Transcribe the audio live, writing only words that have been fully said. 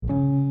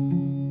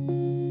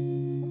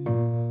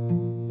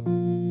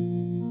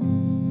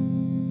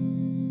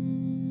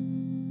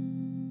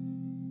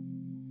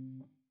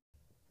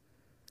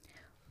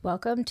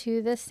Welcome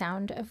to the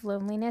Sound of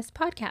Loneliness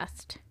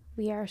podcast.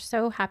 We are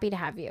so happy to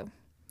have you.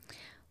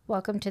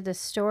 Welcome to the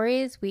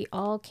stories we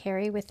all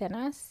carry within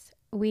us.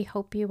 We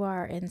hope you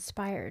are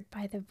inspired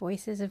by the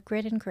voices of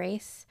grit and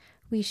grace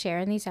we share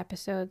in these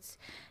episodes,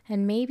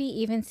 and maybe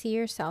even see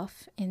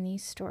yourself in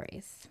these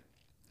stories.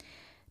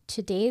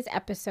 Today's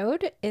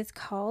episode is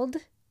called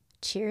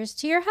Cheers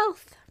to Your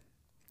Health.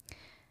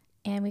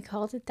 And we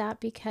called it that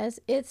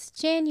because it's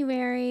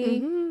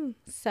January.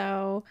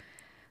 So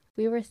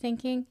we were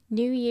thinking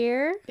new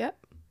year. Yep.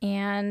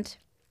 And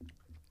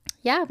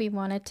yeah, we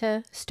wanted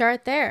to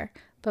start there.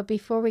 But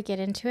before we get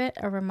into it,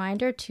 a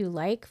reminder to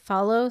like,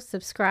 follow,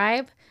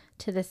 subscribe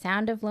to the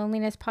Sound of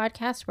Loneliness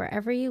podcast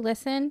wherever you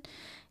listen,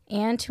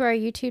 and to our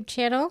YouTube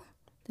channel.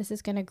 This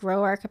is going to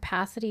grow our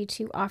capacity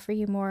to offer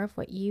you more of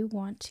what you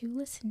want to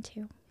listen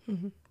to.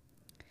 Mm-hmm.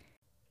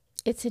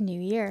 It's a new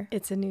year.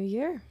 It's a new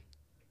year.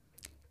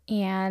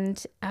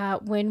 And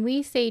when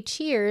we say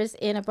cheers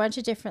in a bunch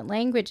of different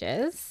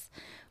languages,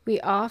 we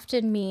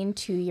often mean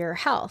to your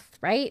health,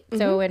 right? Mm-hmm.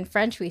 So in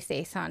French, we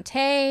say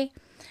santé.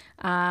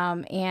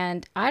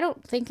 And I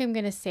don't think I'm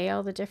going to say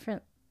all the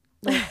different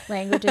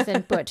languages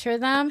and butcher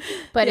them.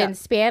 But in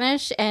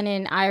Spanish and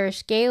in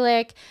Irish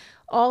Gaelic,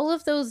 all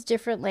of those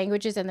different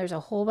languages, and there's a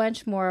whole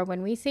bunch more,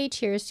 when we say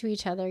cheers to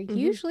each other,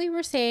 usually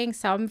we're saying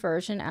some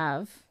version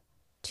of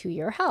to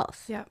your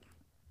health. Yeah.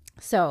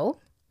 So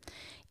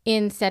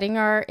in setting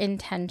our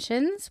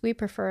intentions, we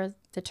prefer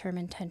the term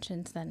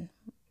intentions than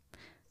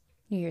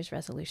New Year's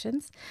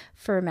resolutions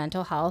for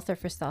mental health or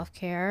for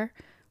self-care,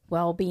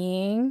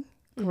 well-being,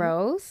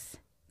 growth.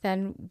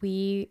 Then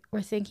we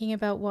were thinking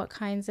about what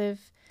kinds of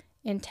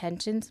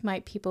intentions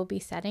might people be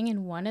setting.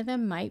 And one of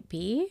them might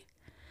be,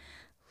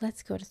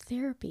 let's go to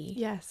therapy.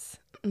 Yes.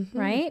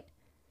 Right?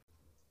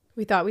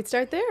 We thought we'd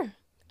start there.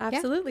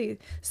 Absolutely. Yeah.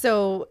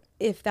 So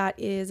if that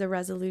is a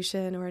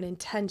resolution or an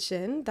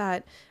intention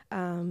that,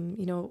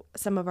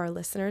 some of our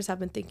listeners have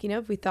been thinking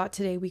of, we thought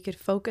today we could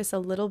focus a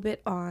little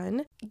bit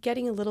on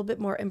getting a little bit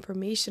more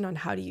information on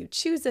how do you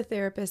choose a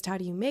therapist? How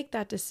do you make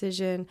that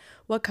decision?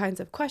 What kinds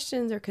of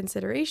questions or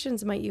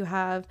considerations might you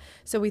have?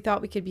 So we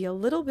thought we could be a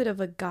little bit of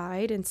a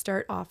guide and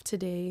start off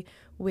today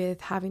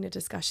with having a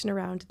discussion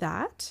around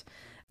that.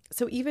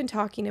 So even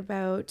talking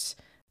about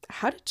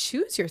how to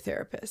choose your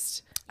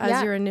therapist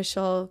as your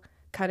initial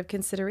kind of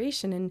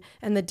consideration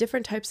and the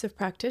different types of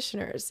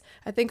practitioners.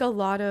 I think a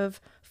lot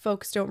of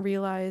folks don't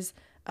realize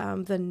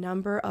the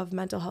number of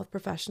mental health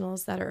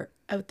professionals that are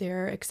out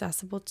there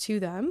accessible to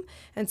them.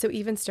 And so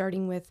even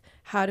starting with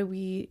how do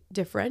we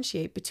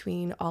differentiate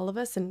between all of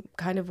us and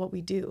kind of what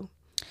we do?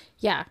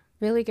 Yeah,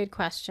 really good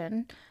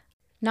question.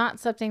 Not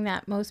something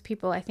that most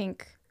people, I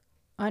think,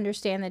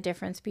 understand the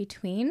difference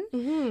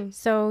between.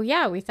 So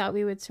yeah, we thought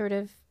we would sort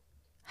of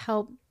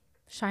help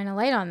shine a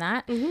light on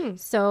that.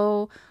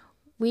 So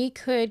we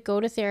could go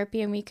to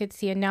therapy and we could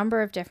see a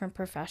number of different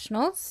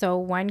professionals. So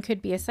one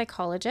could be a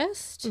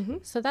psychologist.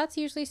 So that's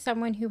usually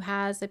someone who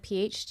has a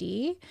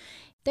PhD.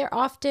 They're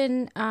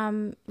often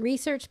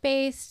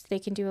research-based. They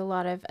can do a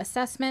lot of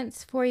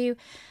assessments for you.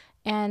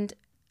 And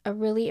a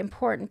really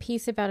important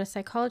piece about a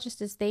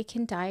psychologist is they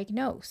can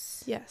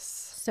diagnose.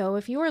 Yes. So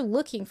if you are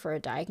looking for a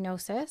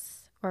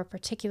diagnosis or a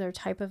particular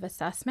type of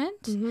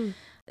assessment,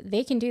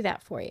 they can do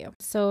that for you.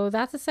 So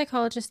that's a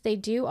psychologist. They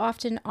do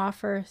often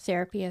offer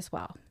therapy as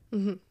well.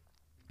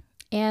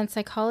 And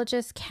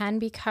psychologists can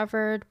be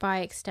covered by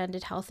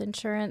extended health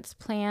insurance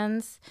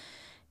plans.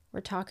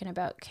 We're talking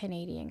about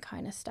Canadian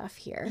kind of stuff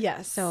here.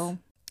 Yes. So,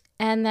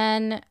 and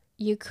then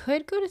you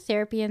could go to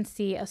therapy and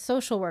see a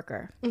social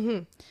worker.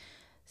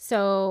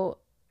 So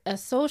a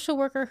social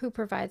worker who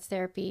provides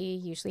therapy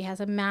usually has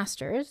a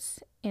master's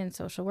in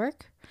social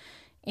work.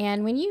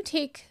 And when you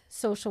take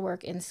social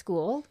work in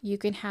school, you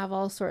can have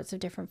all sorts of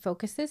different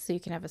focuses. So you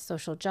can have a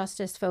social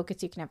justice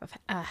focus, you can have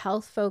a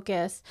health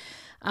focus.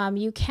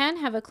 You can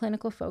have a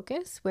clinical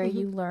focus where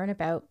you learn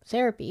about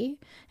therapy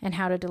and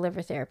how to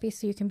deliver therapy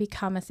so you can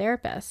become a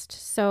therapist.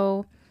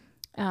 So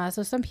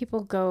some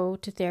people go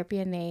to therapy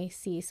and they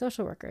see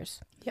social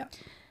workers. Yeah.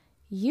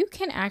 You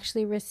can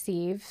actually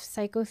receive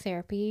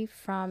psychotherapy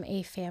from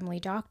a family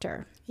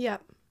doctor. Yeah.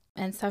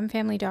 And some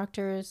family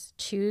doctors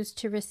choose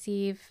to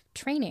receive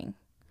training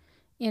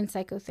in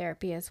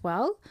psychotherapy as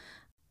well.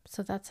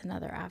 So that's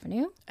another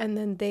avenue. And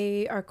then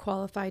they are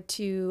qualified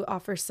to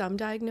offer some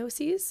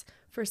diagnoses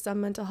for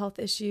some mental health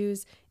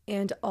issues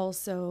and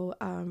also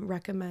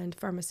recommend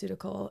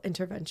pharmaceutical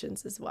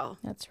interventions as well.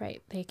 That's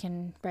right. They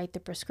can write the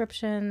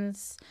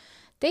prescriptions.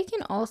 They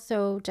can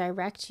also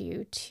direct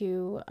you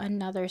to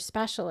another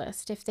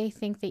specialist if they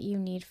think that you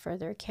need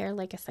further care,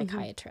 like a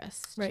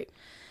psychiatrist. Right.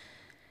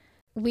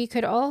 We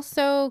could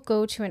also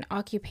go to an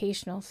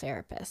occupational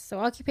therapist. So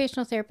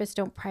occupational therapists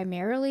don't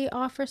primarily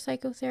offer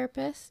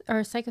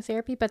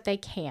psychotherapy, but they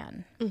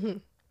can.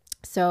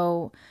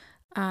 So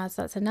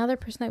that's another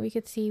person that we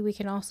could see. We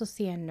can also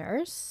see a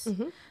nurse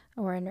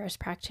or a nurse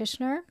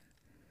practitioner.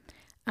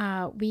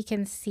 We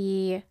can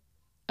see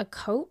a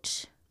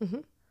coach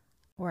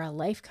or a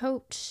life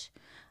coach.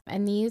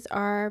 And these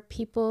are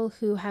people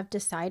who have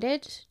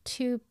decided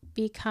to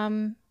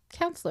become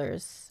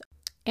counselors.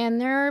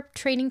 And there are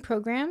training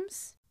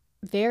programs,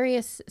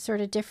 various sort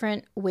of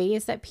different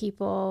ways that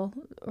people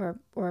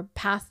or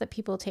paths that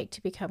people take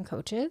to become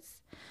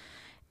coaches.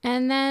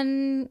 And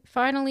then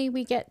finally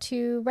we get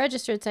to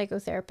registered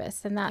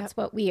psychotherapists, and that's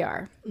what we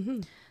are.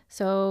 Mm-hmm.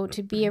 So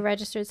to be a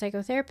registered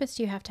psychotherapist,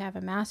 you have to have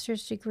a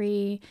master's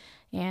degree,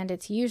 and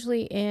it's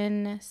usually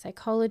in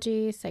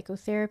psychology,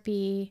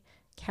 psychotherapy,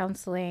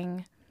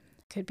 counseling,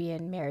 could be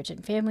in marriage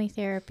and family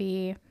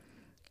therapy.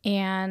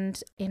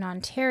 And in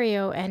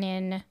Ontario and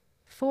in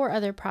 4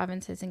 other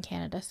provinces in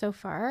Canada so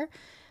far,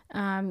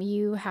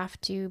 you have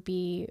to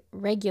be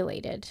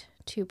regulated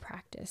to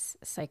practice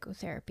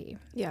psychotherapy.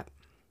 Yeah.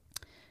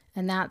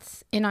 And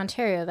that's in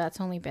Ontario, that's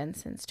only been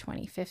since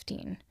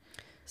 2015.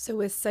 So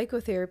with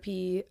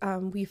psychotherapy,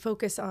 we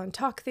focus on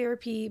talk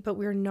therapy, but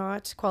we're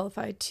not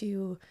qualified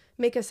to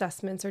make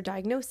assessments or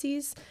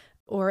diagnoses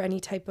or any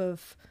type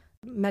of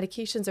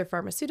medications or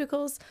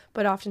pharmaceuticals,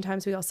 but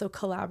oftentimes we also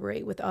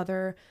collaborate with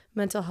other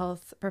mental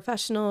health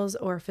professionals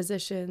or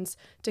physicians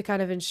to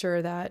kind of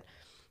ensure that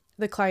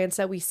the clients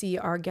that we see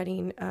are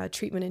getting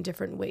treatment in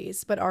different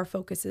ways, but our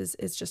focus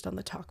is just on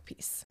the talk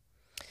piece.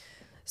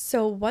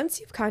 So once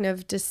you've kind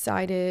of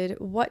decided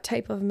what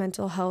type of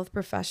mental health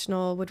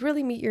professional would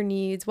really meet your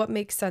needs, what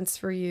makes sense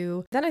for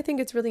you, then I think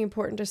it's really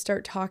important to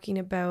start talking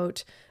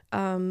about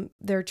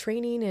their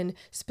training, and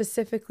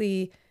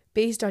specifically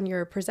based on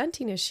your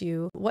presenting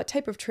issue, what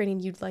type of training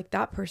you'd like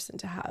that person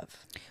to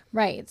have.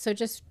 Right. So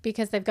just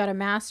because they've got a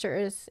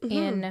master's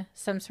in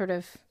some sort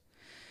of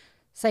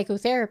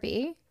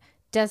psychotherapy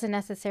doesn't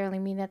necessarily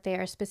mean that they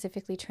are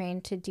specifically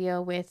trained to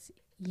deal with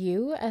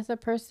you as a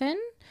person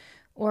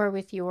or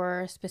with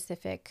your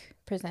specific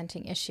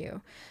presenting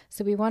issue.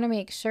 So we want to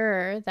make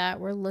sure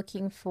that we're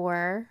looking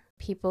for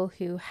people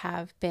who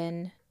have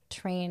been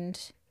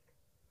trained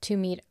to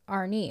meet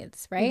our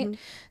needs, right? Mm-hmm.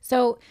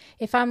 So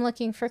if I'm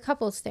looking for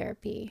couples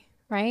therapy,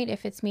 right?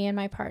 If it's me and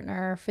my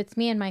partner, if it's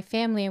me and my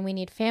family and we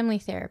need family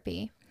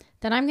therapy,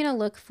 then I'm going to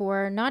look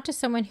for not just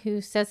someone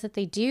who says that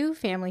they do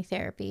family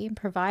therapy and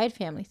provide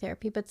family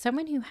therapy, but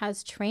someone who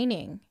has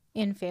training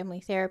in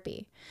family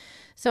therapy.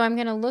 So I'm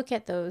going to look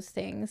at those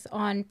things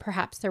on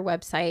perhaps their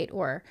website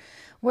or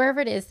wherever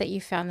it is that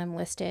you found them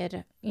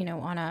listed, you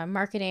know, on a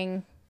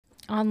marketing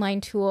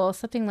online tool,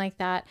 something like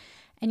that.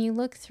 And you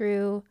look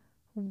through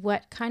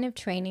what kind of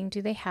training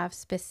do they have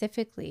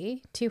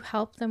specifically to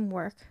help them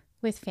work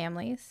with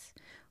families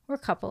or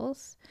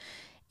couples.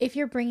 If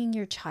you're bringing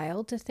your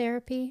child to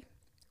therapy,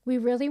 we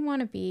really want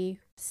to be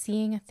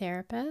seeing a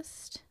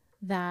therapist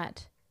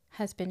that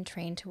has been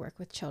trained to work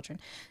with children.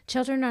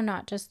 Children are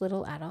not just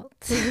little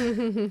adults.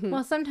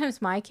 Well,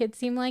 sometimes my kids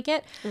seem like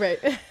it, right?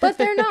 But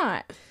they're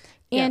not.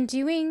 And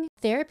doing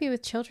therapy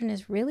with children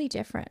is really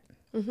different.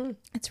 Mm-hmm.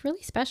 It's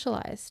really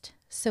specialized.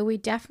 So we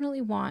definitely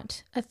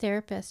want a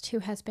therapist who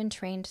has been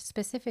trained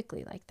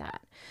specifically like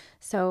that.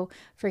 So,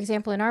 for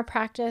example, in our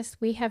practice,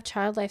 we have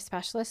child life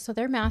specialists. So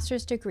their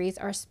master's degrees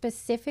are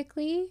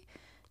specifically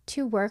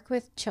to work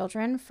with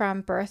children from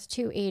birth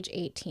to age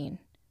 18.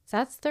 So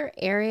that's their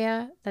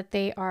area that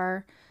they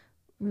are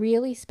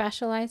really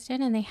specialized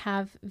in, and they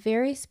have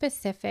very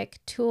specific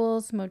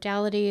tools,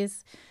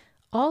 modalities,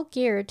 all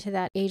geared to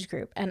that age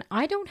group. And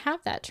I don't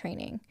have that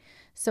training.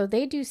 So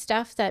they do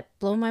stuff that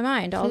blow my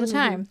mind all the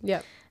time.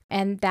 Yep.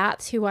 And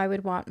that's who I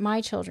would want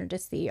my children to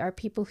see, are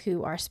people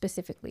who are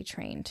specifically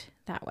trained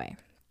that way.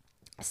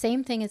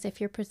 Same thing as if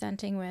you're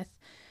presenting with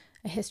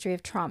a history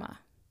of trauma,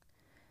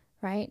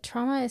 right?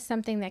 Trauma is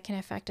something that can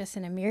affect us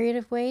in a myriad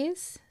of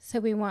ways. So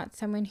we want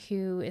someone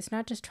who is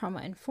not just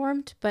trauma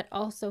informed, but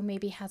also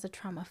maybe has a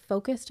trauma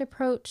focused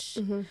approach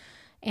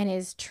and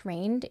is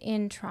trained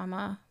in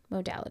trauma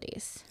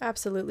modalities.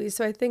 Absolutely.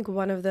 So I think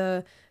one of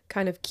the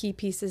kind of key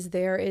pieces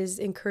there is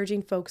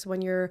encouraging folks, when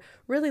you're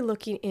really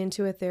looking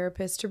into a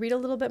therapist, to read a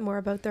little bit more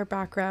about their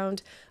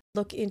background,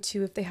 look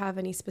into if they have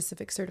any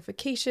specific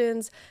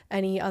certifications,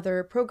 any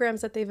other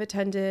programs that they've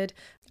attended.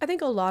 I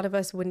think a lot of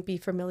us wouldn't be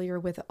familiar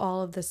with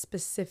all of the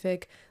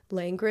specific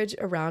language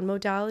around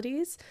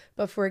modalities.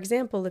 But for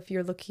example, if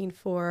you're looking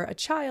for a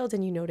child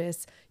and you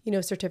notice,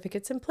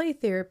 certificates in play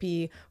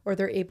therapy, or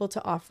they're able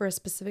to offer a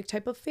specific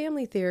type of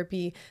family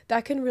therapy,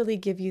 that can really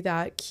give you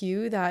that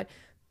cue that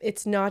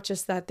it's not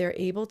just that they're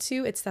able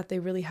to, it's that they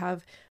really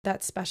have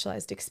that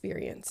specialized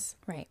experience.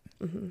 Right.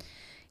 Mm-hmm.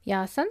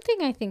 Yeah,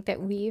 something I think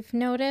that we've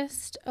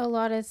noticed a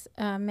lot is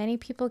many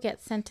people get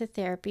sent to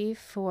therapy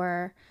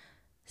for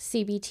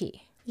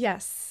CBT.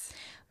 Yes.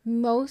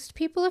 Most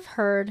people have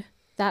heard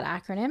that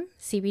acronym,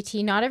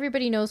 CBT. Not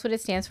everybody knows what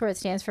it stands for. It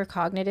stands for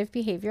Cognitive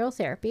Behavioral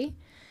Therapy.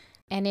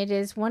 And it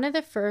is one of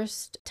the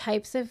first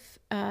types of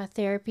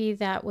therapy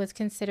that was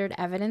considered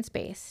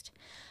evidence-based.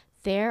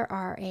 There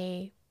are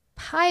a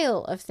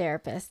pile of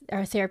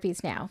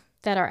therapies now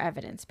that are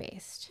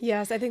evidence-based.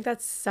 Yes, I think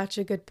that's such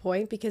a good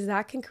point, because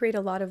that can create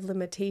a lot of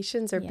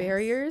limitations or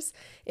barriers.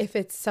 If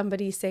it's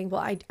somebody saying,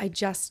 well, I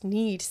just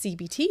need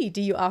CBT.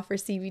 Do you offer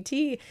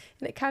CBT?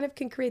 And it kind of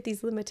can create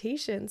these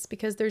limitations,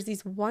 because there's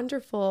these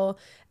wonderful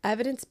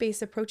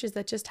evidence-based approaches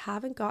that just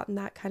haven't gotten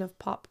that kind of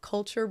pop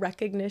culture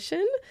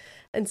recognition.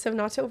 And so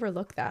not to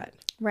overlook that.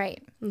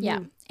 Right. Yeah.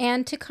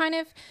 And to kind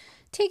of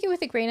take it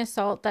with a grain of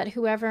salt that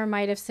whoever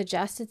might have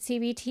suggested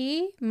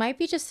CBT might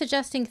be just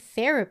suggesting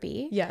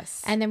therapy.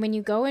 Yes. And then when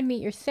you go and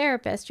meet your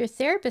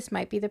therapist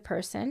might be the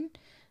person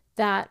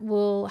that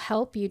will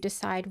help you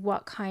decide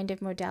what kind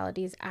of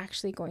modality is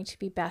actually going to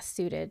be best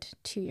suited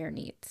to your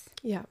needs.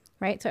 Yeah.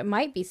 Right? So it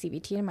might be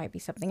CBT, it might be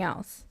something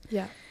else.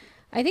 Yeah.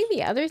 I think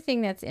the other thing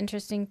that's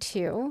interesting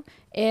too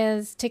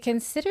is to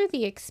consider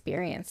the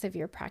experience of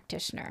your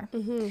practitioner.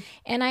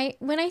 And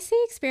when I say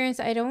experience,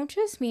 I don't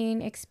just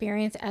mean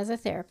experience as a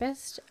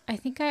therapist. I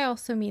think I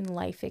also mean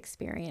life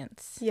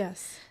experience.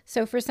 Yes.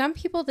 So for some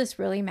people, this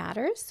really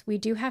matters. We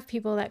do have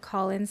people that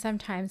call in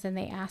sometimes and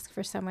they ask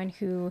for someone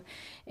who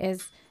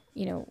is,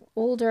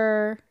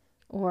 older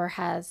or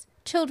has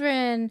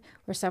children,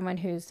 or someone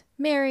who's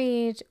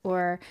married,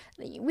 or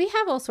we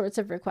have all sorts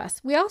of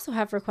requests. We also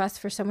have requests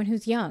for someone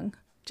who's young.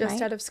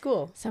 Just out of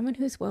school. Someone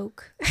who's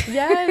woke.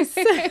 Yes.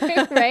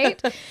 Right?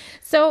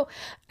 So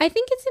I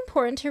think it's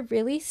important to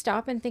really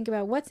stop and think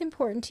about what's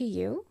important to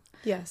you.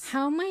 Yes.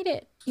 How might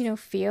it,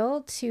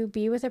 feel to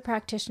be with a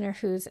practitioner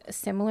who's a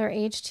similar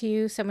age to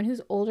you, someone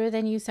who's older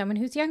than you, someone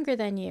who's younger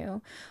than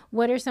you?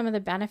 What are some of the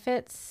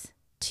benefits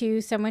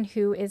to someone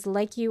who is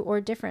like you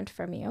or different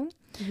from you?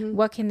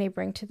 What can they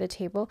bring to the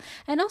table?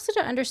 And also to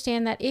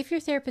understand that if your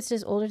therapist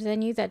is older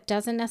than you, that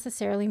doesn't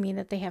necessarily mean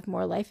that they have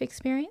more life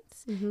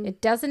experience.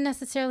 It doesn't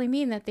necessarily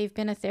mean that they've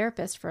been a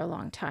therapist for a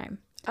long time.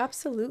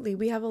 Absolutely.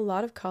 We have a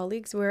lot of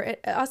colleagues where,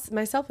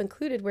 myself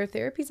included, where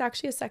therapy is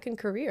actually a second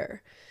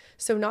career.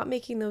 So not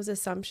making those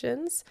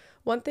assumptions.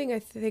 One thing I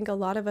think a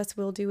lot of us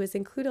will do is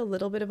include a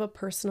little bit of a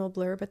personal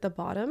blurb at the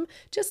bottom,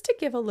 just to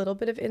give a little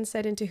bit of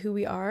insight into who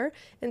we are.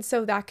 And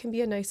so that can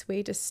be a nice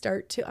way to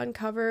start to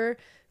uncover,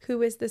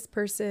 who is this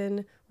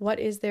person? What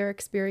is their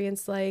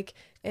experience like?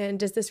 And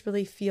does this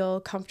really feel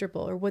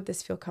comfortable, or would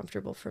this feel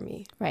comfortable for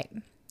me? Right.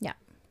 Yeah.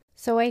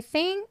 So I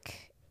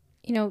think,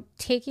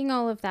 taking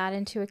all of that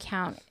into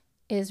account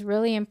is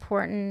really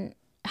important,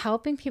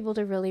 helping people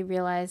to really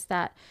realize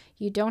that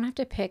you don't have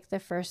to pick the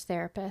first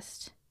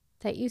therapist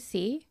that you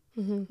see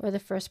or the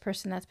first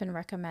person that's been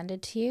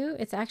recommended to you.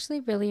 It's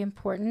actually really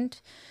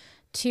important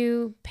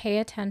to pay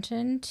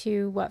attention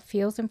to what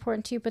feels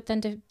important to you, but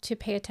then to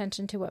pay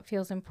attention to what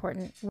feels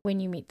important when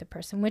you meet the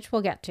person, which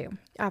we'll get to.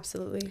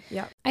 Absolutely.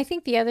 Yeah. I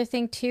think the other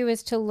thing too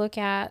is to look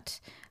at,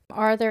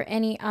 are there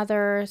any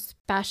other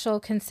special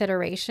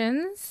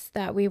considerations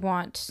that we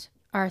want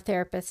our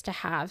therapist to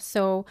have?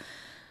 So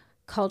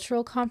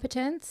cultural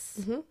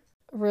competence,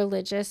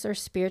 religious or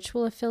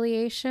spiritual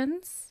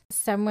affiliations,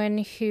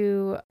 someone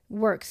who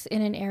works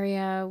in an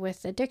area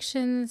with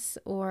addictions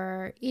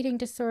or eating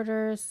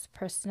disorders,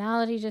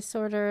 personality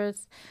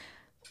disorders,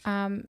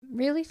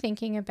 really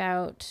thinking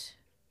about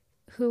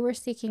who we're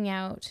seeking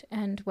out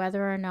and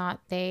whether or not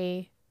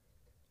they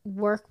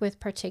work with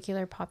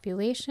particular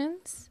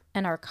populations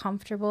and are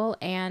comfortable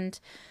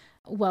and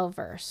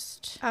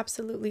well-versed.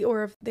 Absolutely.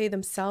 Or if they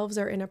themselves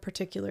are in a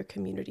particular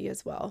community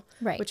as well,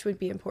 right, which would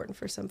be important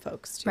for some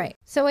folks too. Right.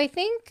 So I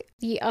think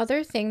the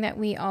other thing that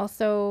we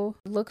also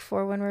look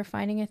for when we're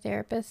finding a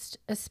therapist,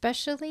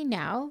 especially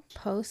now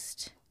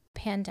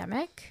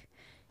post-pandemic,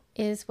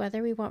 is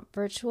whether we want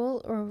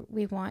virtual or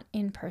we want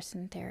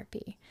in-person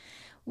therapy.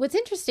 What's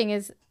interesting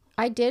is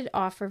I did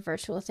offer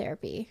virtual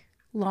therapy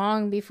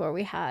long before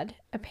we had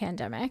a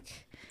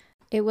pandemic.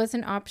 It was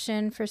an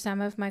option for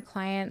some of my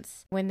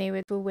clients when they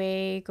would go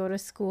away, go to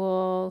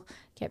school,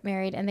 get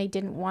married, and they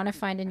didn't want to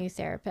find a new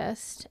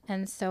therapist.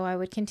 And so I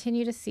would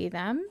continue to see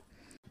them,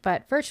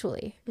 but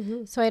virtually.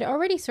 So I'd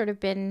already sort of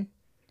been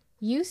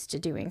used to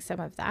doing some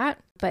of that,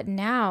 but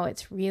now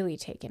it's really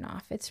taken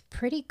off. It's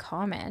pretty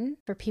common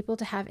for people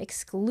to have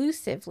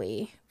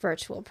exclusively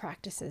virtual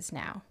practices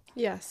now.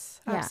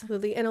 Yes,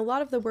 absolutely. Yeah. And a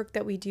lot of the work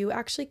that we do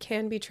actually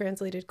can be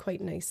translated quite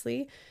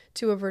nicely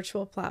to a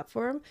virtual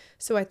platform.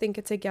 So I think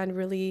it's, again,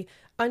 really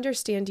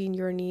understanding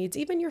your needs,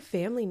 even your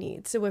family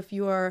needs. So if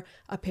you're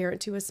a parent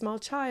to a small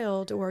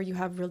child or you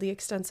have really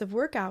extensive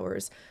work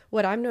hours,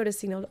 what I'm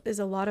noticing is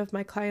a lot of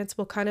my clients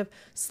will kind of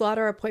slot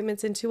our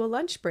appointments into a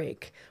lunch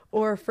break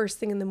or first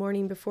thing in the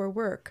morning before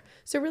work.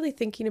 So really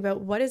thinking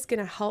about what is going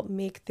to help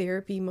make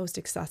therapy most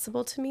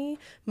accessible to me,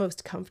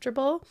 most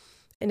comfortable.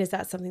 And is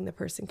that something the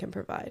person can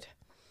provide?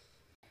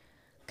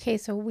 Okay,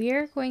 so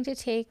we're going to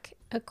take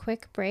a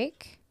quick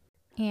break.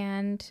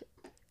 And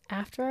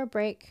after our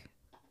break,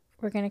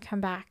 we're going to come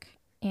back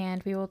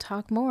and we will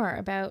talk more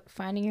about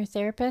finding your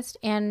therapist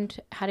and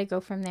how to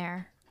go from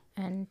there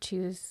and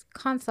choose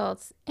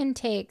consults,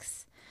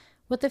 intakes,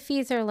 what the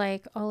fees are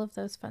like, all of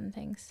those fun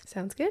things.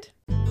 Sounds good.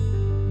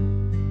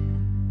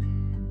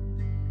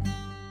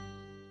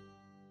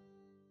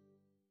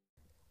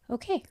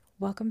 Okay,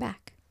 welcome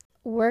back.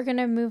 we're going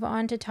to move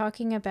on to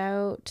talking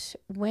about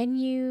when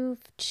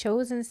you've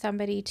chosen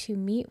somebody to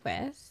meet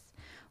with,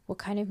 what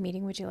kind of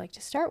meeting would you like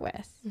to start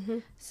with? Mm-hmm.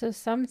 So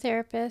some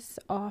therapists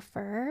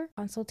offer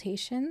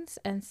consultations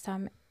and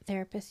some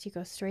therapists you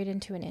go straight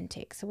into an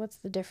intake. So what's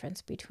the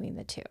difference between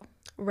the two?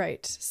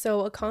 Right.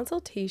 So a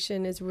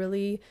consultation is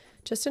really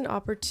just an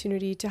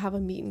opportunity to have a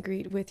meet and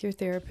greet with your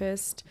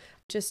therapist,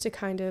 just to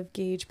kind of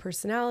gauge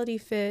personality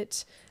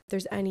fit. If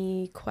there's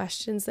any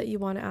questions that you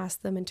want to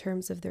ask them in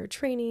terms of their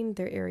training,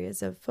 their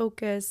areas of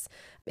focus.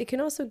 It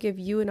can also give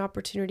you an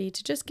opportunity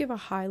to just give a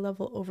high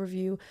level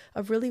overview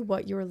of really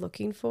what you're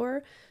looking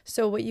for.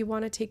 So what you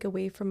want to take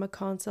away from a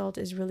consult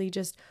is really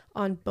just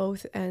on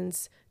both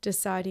ends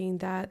deciding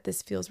that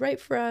this feels right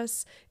for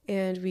us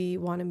and we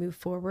want to move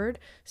forward.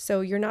 So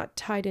you're not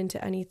tied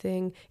into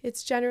anything.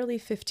 It's generally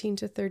 15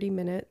 to 30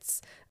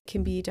 minutes.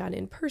 Can be done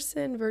in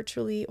person,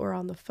 virtually, or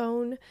on the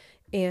phone.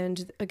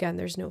 And again,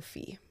 there's no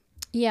fee.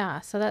 Yeah,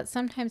 so that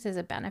sometimes is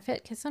a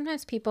benefit because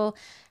sometimes people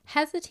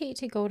hesitate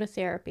to go to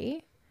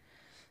therapy,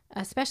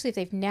 especially if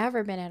they've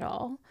never been at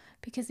all,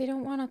 because they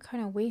don't want to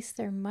kind of waste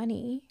their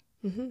money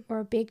or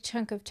a big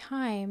chunk of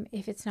time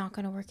if it's not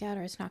going to work out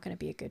or it's not going to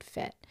be a good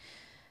fit.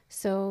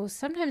 So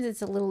sometimes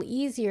it's a little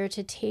easier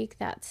to take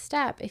that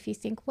step if you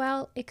think,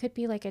 well, it could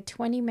be like a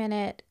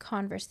 20-minute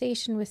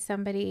conversation with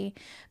somebody.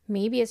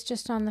 Maybe it's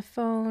just on the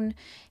phone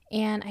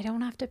and I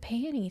don't have to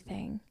pay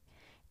anything.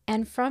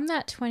 And from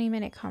that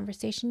 20-minute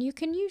conversation, you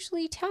can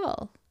usually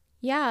tell,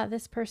 yeah,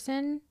 this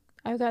person,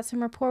 I've got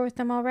some rapport with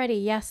them already.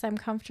 Yes, I'm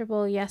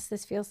comfortable. Yes,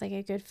 this feels like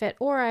a good fit.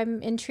 Or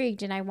I'm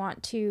intrigued and I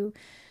want to,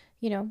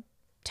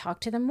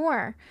 talk to them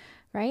more.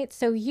 Right?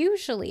 So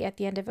usually at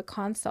the end of a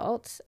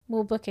consult,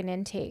 we'll book an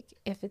intake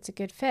if it's a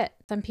good fit.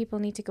 Some people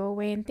need to go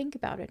away and think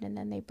about it and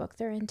then they book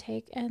their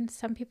intake, and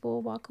some people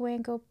will walk away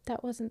and go,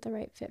 that wasn't the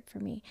right fit for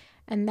me.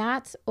 And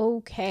that's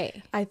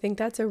okay. I think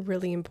that's a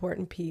really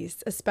important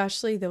piece,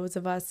 especially those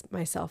of us,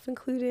 myself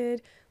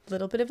included, a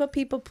little bit of a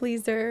people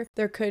pleaser.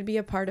 There could be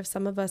a part of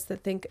some of us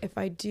that think if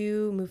I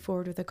do move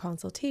forward with a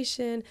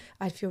consultation,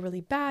 I'd feel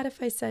really bad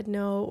if I said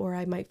no, or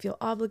I might feel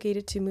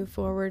obligated to move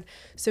forward.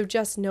 So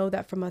just know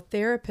that from a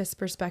therapist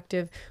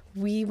perspective,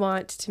 we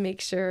want to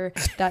make sure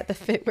that the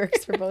fit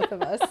works for both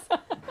of us.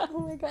 Oh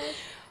my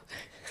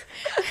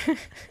gosh.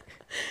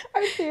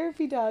 Our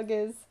therapy dog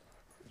is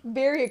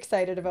very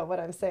excited about what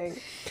I'm saying.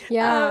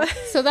 Yeah.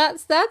 So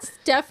that's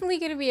definitely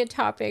going to be a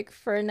topic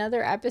for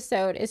another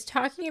episode, is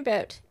talking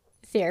about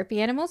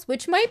therapy animals,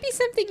 which might be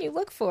something you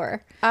look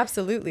for.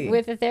 Absolutely.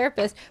 With a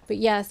therapist. But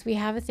yes, we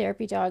have a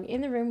therapy dog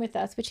in the room with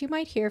us, which you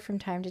might hear from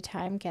time to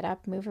time, get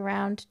up, move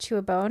around, chew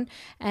a bone.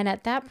 And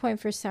at that point,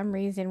 for some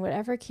reason,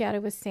 whatever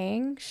Kiara was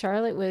saying,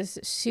 Charlotte was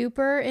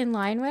super in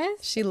line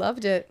with. She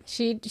loved it.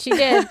 She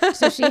did.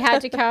 So she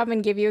had to come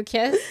and give you a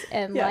kiss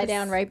and lie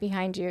down right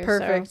behind you.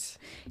 Perfect. So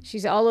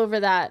she's all over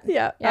that.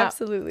 Yeah.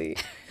 Absolutely.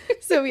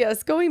 So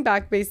yes, going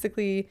back,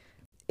 basically,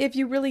 if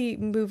you really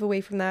move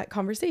away from that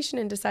conversation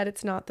and decide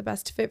it's not the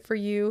best fit for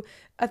you,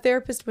 a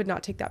therapist would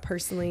not take that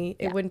personally.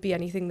 It wouldn't be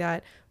anything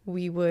that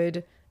we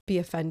would be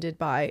offended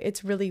by.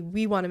 It's really,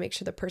 we want to make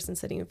sure the person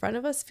sitting in front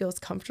of us feels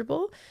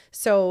comfortable.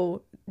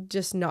 So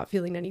just not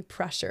feeling any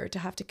pressure to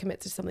have to commit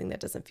to something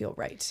that doesn't feel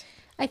right.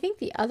 I think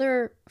the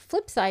other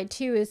flip side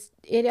too is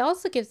it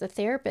also gives the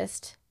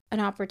therapist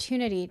an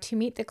opportunity to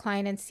meet the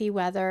client and see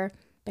whether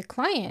the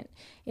client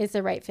is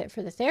the right fit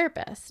for the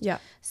therapist. Yeah.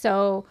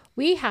 So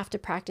we have to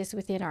practice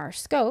within our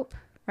scope,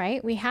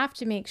 right? We have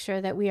to make sure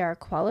that we are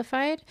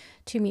qualified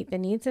to meet the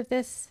needs of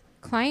this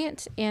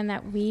client and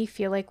that we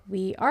feel like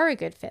we are a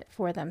good fit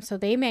for them. So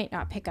they might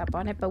not pick up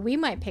on it, but we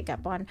might pick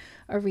up on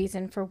a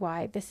reason for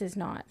why this is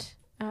not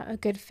a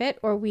good fit,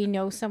 or we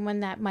know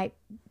someone that might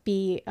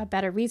be a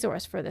better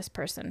resource for this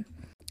person.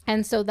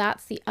 And so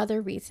that's the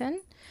other reason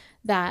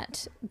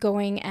that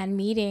going and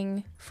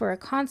meeting for a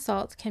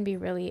consult can be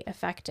really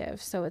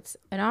effective. So it's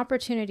an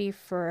opportunity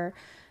for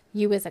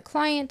you as a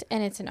client,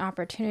 and it's an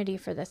opportunity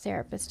for the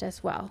therapist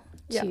as well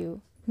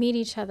to meet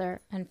each other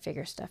and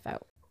figure stuff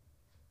out.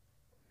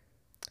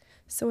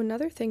 So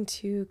another thing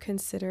to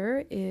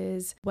consider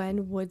is,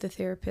 when would the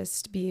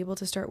therapist be able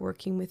to start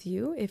working with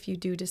you if you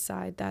do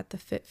decide that the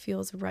fit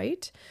feels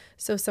right?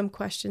 So some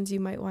questions you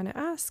might want to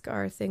ask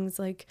are things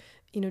like,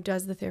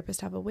 does the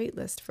therapist have a wait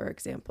list, for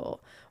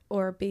example?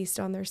 Or based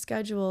on their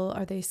schedule,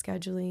 are they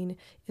scheduling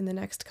in the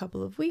next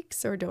couple of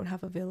weeks or don't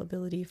have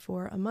availability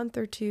for a month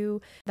or two?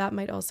 That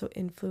might also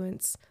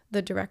influence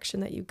the direction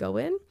that you go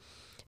in.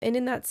 And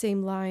in that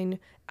same line,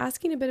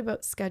 asking a bit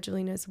about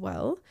scheduling as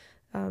well.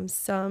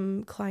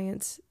 Some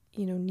clients,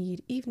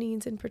 need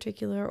evenings in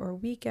particular or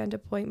weekend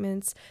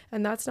appointments,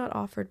 and that's not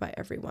offered by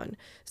everyone.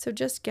 So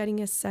just getting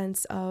a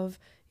sense of,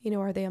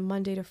 are they a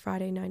Monday to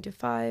Friday 9 to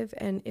 5?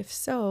 And if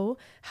so,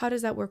 how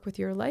does that work with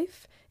your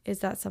life? Is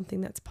that something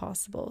that's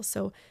possible?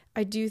 So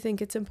I do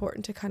think it's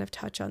important to kind of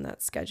touch on that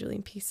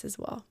scheduling piece as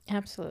well.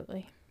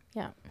 Absolutely.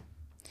 Yeah.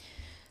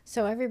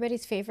 So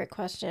everybody's favorite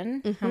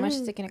question, how much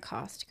is it going to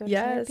cost to go to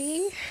Yes.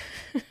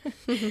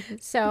 therapy?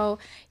 So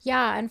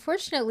yeah,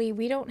 unfortunately,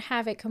 we don't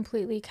have it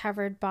completely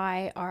covered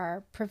by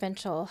our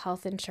provincial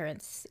health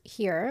insurance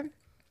here.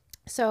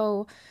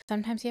 So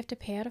sometimes you have to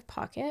pay out of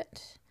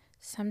pocket.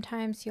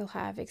 Sometimes you'll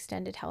have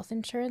extended health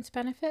insurance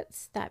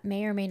benefits that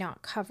may or may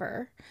not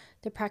cover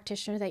the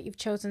practitioner that you've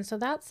chosen. So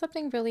that's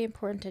something really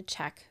important to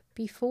check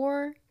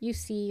before you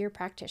see your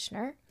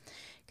practitioner,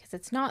 because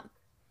it's not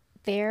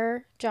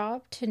their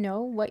job to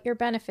know what your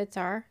benefits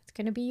are. It's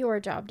going to be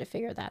your job to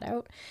figure that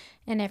out.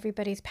 And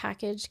everybody's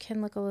package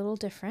can look a little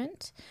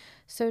different.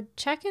 So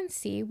check and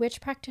see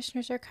which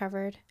practitioners are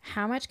covered,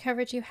 how much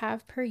coverage you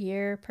have per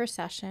year, per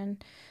session,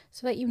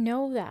 so that you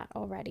know that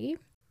already.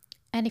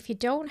 And if you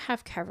don't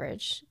have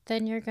coverage,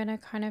 then you're going to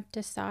kind of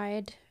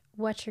decide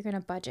what you're going to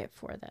budget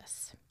for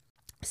this.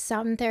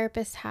 Some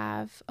therapists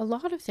have, a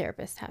lot of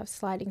therapists have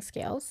sliding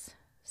scales.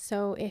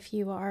 So if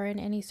you are in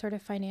any sort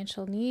of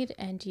financial need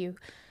and you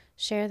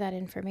share that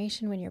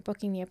information when you're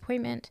booking the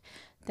appointment,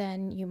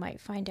 then you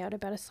might find out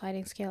about a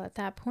sliding scale at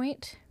that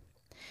point.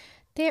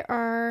 There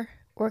are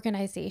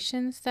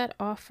organizations that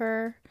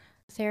offer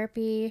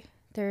therapy.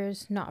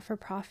 There's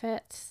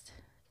not-for-profits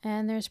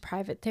and there's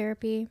private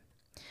therapy.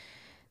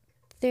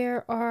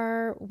 There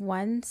are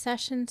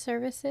one-session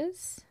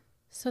services.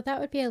 So that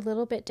would be a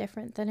little bit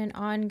different than an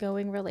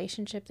ongoing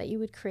relationship that you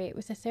would create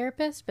with a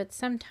therapist, but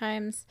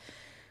sometimes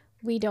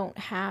we don't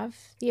have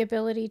the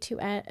ability to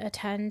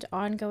attend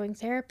ongoing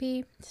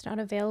therapy. It's not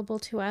available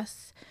to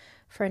us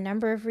for a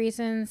number of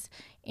reasons,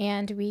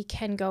 and we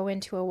can go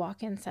into a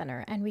walk-in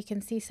center and we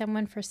can see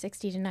someone for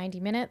 60 to 90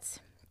 minutes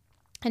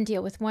and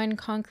deal with one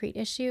concrete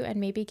issue and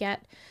maybe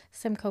get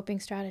some coping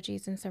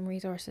strategies and some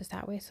resources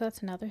that way. So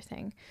that's another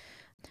thing.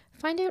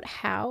 Find out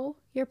how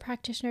your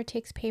practitioner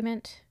takes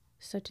payment.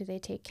 So do they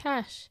take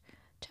cash,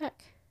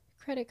 check,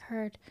 credit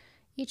card,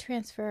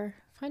 e-transfer?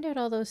 Find out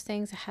all those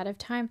things ahead of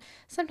time.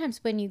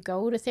 Sometimes when you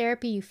go to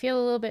therapy, you feel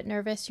a little bit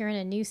nervous. You're in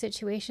a new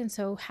situation.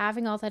 So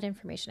having all that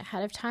information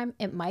ahead of time,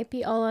 it might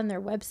be all on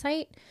their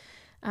website.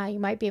 You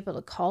might be able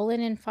to call in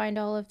and find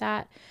all of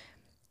that.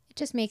 It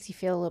just makes you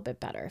feel a little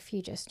bit better if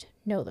you just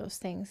know those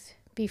things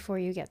before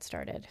you get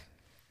started.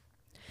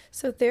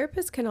 So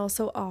therapists can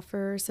also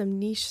offer some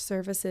niche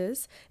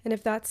services. And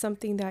if that's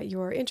something that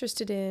you're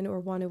interested in or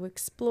want to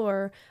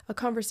explore, a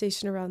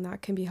conversation around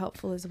that can be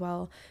helpful as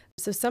well.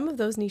 So some of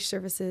those niche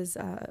services,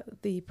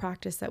 the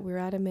practice that we're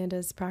at,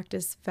 Amanda's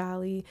Practice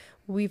Valley,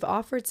 we've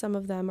offered some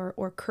of them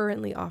or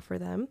currently offer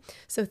them.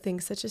 So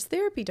things such as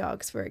therapy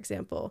dogs, for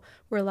example.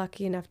 We're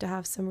lucky enough to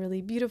have some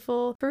really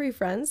beautiful furry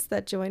friends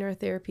that join our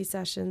therapy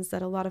sessions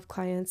that a lot of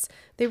clients,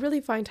 they really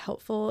find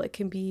helpful. It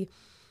can be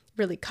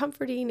really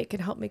comforting. It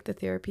can help make the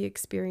therapy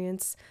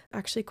experience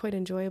actually quite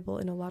enjoyable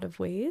in a lot of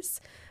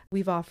ways.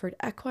 We've offered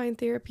equine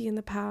therapy in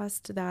the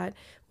past that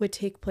would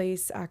take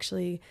place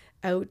actually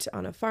out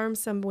on a farm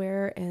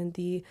somewhere, and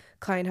the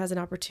client has an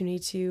opportunity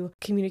to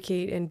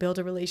communicate and build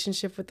a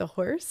relationship with the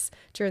horse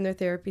during their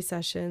therapy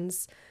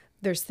sessions.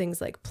 There's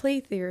things like play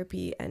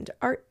therapy and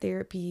art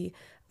therapy,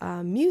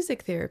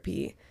 music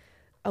therapy.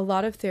 A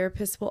lot of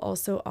therapists will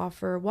also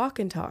offer walk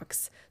and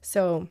talks.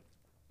 So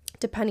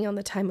depending on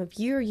the time of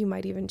year, you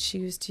might even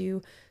choose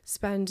to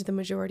spend the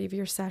majority of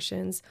your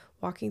sessions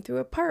walking through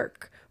a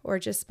park or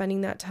just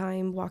spending that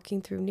time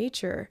walking through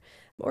nature,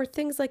 or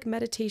things like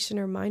meditation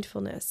or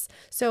mindfulness.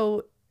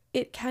 So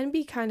it can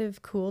be kind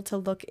of cool to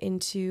look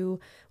into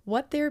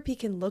what therapy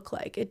can look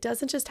like. It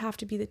doesn't just have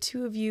to be the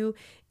two of you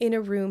in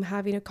a room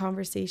having a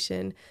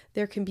conversation.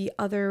 There can be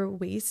other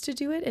ways to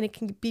do it, and it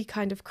can be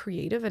kind of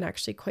creative and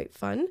actually quite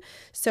fun.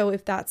 So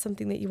if that's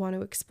something that you want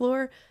to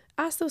explore,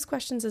 ask those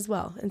questions as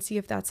well and see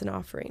if that's an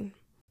offering.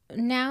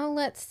 Now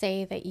let's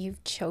say that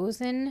you've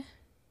chosen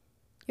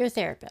your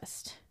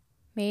therapist.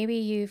 Maybe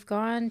you've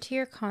gone to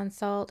your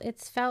consult.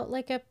 It's felt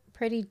like a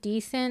pretty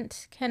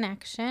decent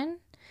connection.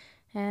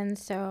 And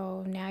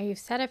so now you've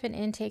set up an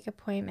intake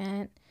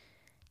appointment.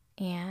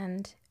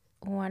 And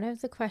one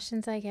of the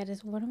questions I get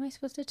is, what am I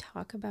supposed to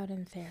talk about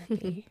in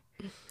therapy?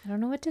 I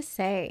don't know what to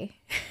say.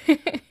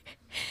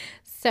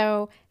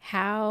 So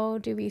how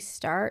do we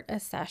start a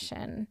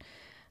session?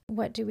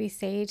 What do we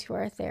say to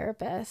our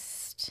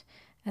therapist?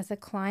 As a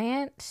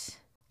client,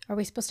 are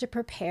we supposed to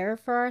prepare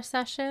for our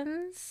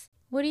sessions?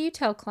 What do you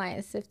tell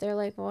clients if they're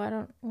like,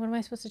 well, what am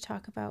I supposed to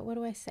talk about? What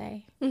do I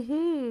say?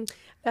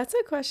 That's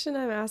a question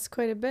I'm asked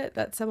quite a bit,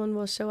 that someone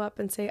will show up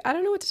and say, I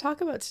don't know what to talk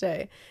about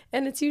today.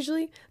 And it's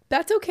usually,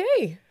 that's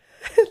okay.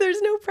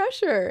 There's no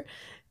pressure.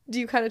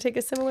 Do you kind of take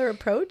a similar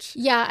approach?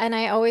 Yeah. And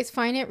I always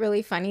find it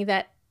really funny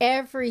that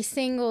every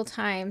single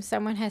time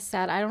someone has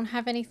said, I don't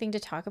have anything to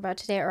talk about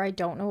today, or I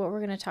don't know what we're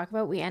going to talk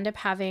about, we end up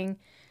having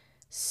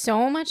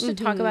so much to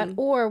talk about,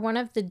 or one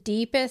of the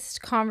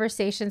deepest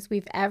conversations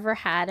we've ever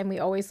had. And we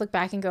always look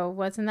back and go,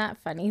 wasn't that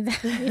funny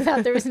that we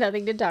thought there was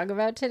nothing to talk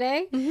about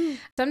today?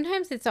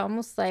 Sometimes it's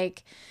almost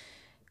like,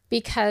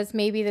 because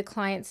maybe the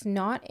client's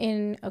not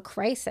in a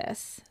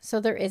crisis, so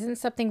there isn't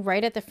something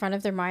right at the front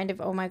of their mind of,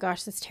 oh my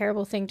gosh, this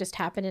terrible thing just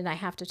happened and I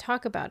have to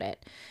talk about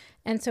it.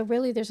 And so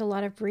really there's a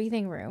lot of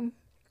breathing room.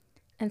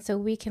 And so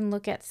we can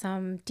look at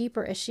some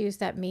deeper issues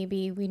that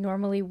maybe we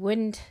normally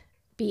wouldn't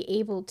be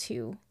able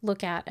to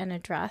look at and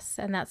address.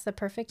 And that's the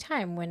perfect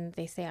time when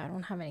they say, I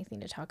don't have anything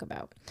to talk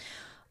about.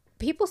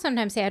 People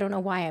sometimes say, I don't know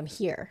why I'm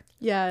here.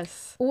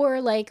 Yes. Or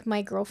like,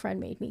 my girlfriend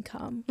made me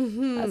come.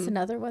 That's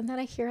another one that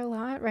I hear a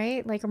lot,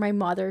 right? Like, or my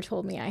mother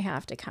told me I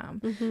have to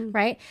come,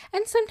 right?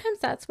 And sometimes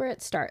that's where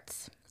it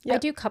starts. Yep. I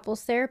do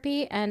couples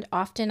therapy, and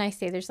often I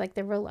say there's like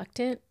the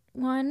reluctant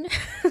one,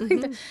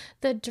 like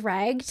the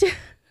dragged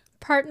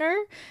partner,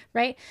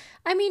 right?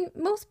 I mean,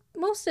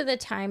 most of the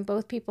time,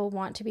 both people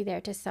want to be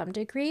there to some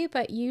degree,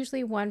 but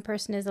usually one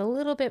person is a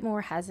little bit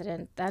more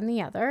hesitant than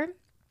the other,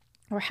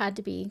 or had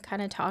to be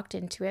kind of talked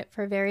into it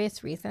for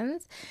various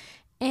reasons.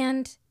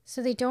 And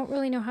so they don't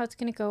really know how it's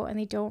going to go, and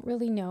they don't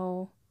really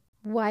know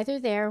why they're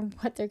there,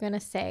 what they're going to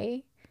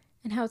say,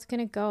 and how it's going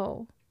to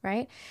go,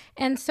 right?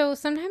 And so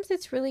sometimes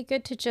it's really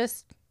good to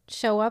just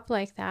show up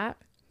like that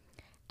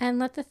and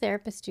let the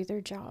therapist do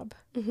their job,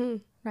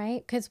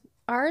 right? Because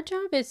our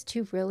job is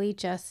to really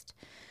just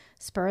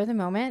spur of the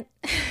moment,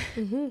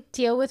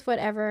 deal with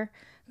whatever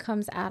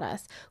comes at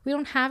us. We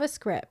don't have a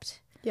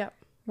script. Yep.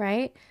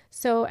 Right?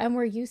 So, and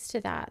we're used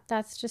to that.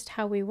 That's just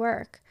how we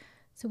work.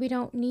 So we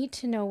don't need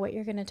to know what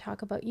you're going to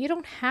talk about. You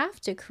don't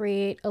have to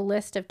create a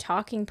list of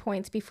talking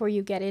points before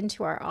you get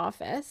into our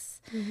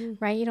office,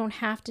 right? You don't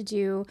have to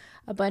do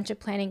a bunch of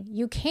planning.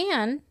 You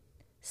can.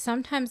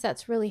 Sometimes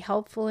that's really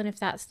helpful. And if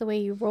that's the way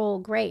you roll,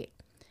 great.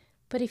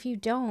 But if you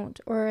don't,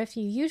 or if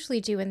you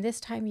usually do, and this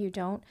time you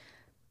don't,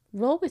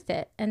 roll with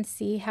it and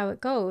see how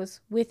it goes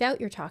without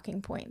your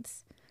talking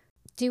points.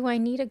 Do I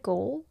need a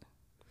goal?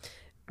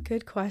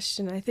 Good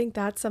question. I think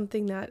that's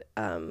something that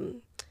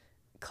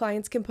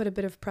clients can put a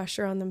bit of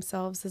pressure on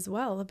themselves as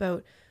well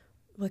about,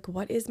 like,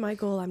 what is my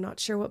goal? I'm not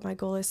sure what my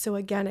goal is. So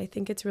again, I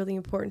think it's really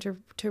important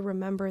to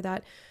remember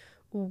that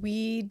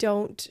we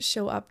don't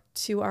show up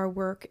to our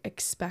work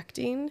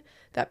expecting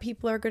that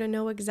people are going to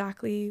know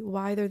exactly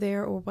why they're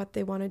there or what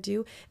they want to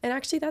do. And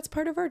actually, that's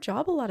part of our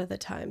job a lot of the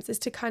times, is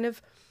to kind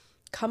of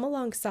come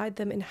alongside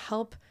them and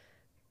help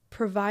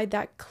provide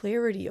that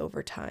clarity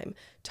over time,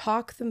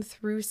 talk them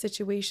through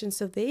situations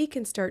so they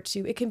can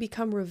it can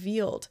become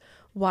revealed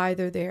why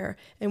they're there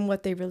and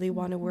what they really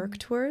want to work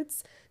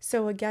towards.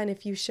 So again,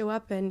 if you show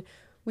up and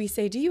we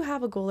say, do you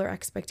have a goal or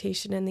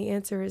expectation? And the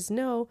answer is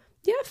no.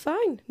 Yeah,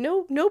 fine.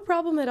 No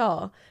problem at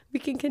all. We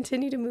can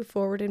continue to move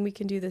forward and we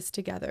can do this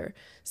together.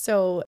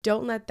 So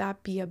don't let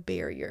that be a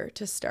barrier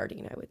to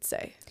starting, I would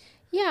say.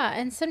 Yeah.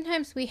 And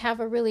sometimes we have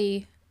a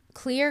really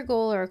clear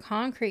goal or a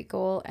concrete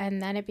goal,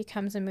 and then it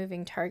becomes a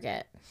moving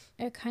target.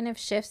 It kind of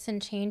shifts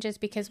and changes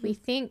because we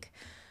think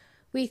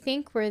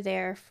we're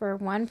there for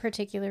one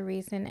particular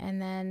reason,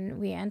 and then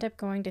we end up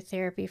going to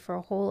therapy for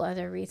a whole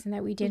other reason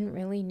that we didn't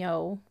really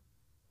know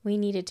we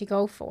needed to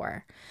go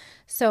for.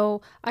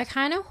 So I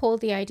kind of hold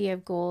the idea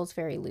of goals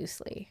very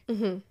loosely.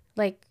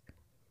 Like,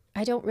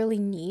 I don't really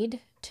need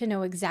to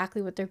know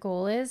exactly what their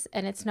goal is,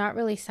 and it's not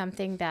really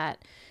something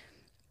that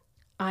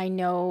I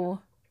know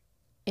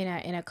in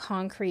a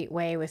concrete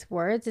way with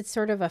words. It's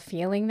sort of a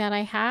feeling that I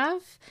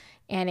have,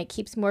 and it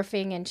keeps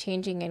morphing and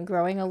changing and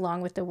growing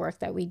along with the work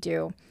that we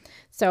do.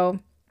 So,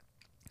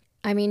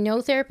 I mean,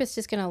 no therapist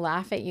is going to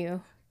laugh at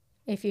you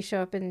if you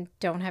show up and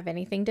don't have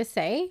anything to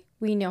say.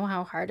 We know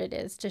how hard it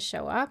is to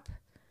show up.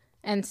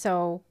 And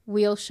so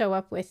we'll show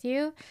up with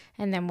you,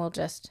 and then we'll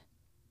just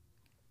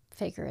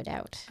figure it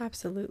out.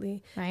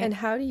 Absolutely. Right? And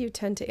how do you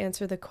tend to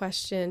answer the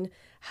question,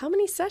 how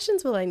many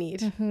sessions will I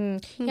need?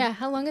 Yeah.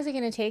 How long is it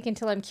going to take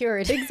until I'm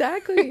cured?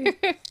 Exactly.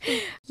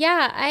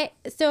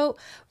 So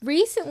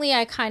recently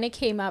I kind of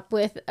came up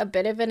with a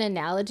bit of an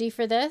analogy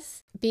for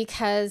this,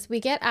 because we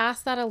get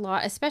asked that a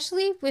lot,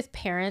 especially with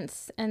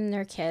parents and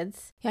their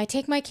kids. I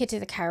take my kid to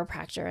the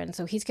chiropractor, and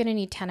so he's going to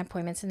need 10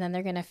 appointments, and then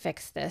they're going to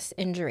fix this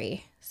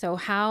injury. So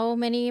how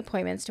many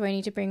appointments do I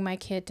need to bring my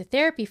kid to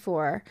therapy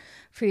for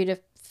you to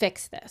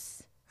fix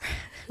this?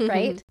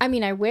 Right? I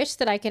mean, I wish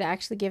that I could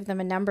actually give them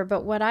a number,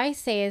 but what I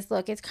say is,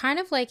 look, it's kind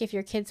of like if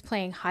your kid's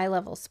playing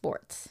high-level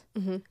sports.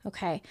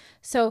 Okay.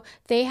 So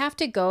they have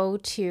to go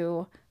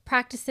to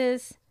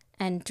practices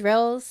and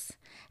drills,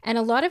 and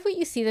a lot of what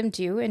you see them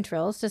do in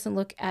drills doesn't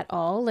look at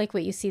all like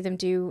what you see them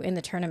do in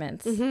the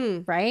tournaments,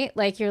 right?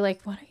 Like, you're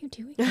like, what are you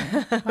doing?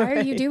 Why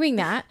are you doing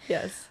that?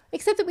 Yes.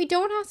 Except that we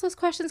don't ask those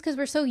questions because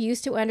we're so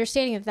used to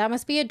understanding that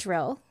must be a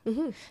drill.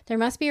 There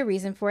must be a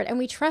reason for it. And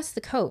we trust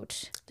the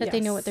coach that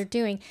they know what they're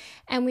doing.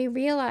 And we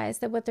realize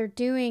that what they're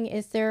doing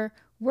is they're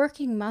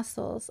working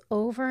muscles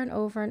over and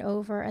over and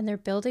over, and they're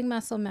building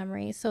muscle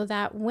memory so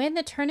that when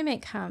the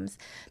tournament comes,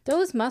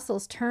 those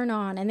muscles turn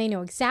on and they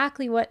know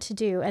exactly what to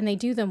do, and they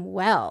do them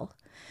well.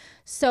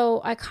 So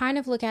I kind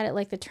of look at it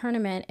like the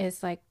tournament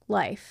is like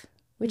life,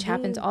 which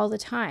happens all the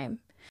time.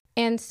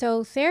 And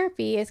so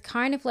therapy is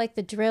kind of like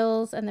the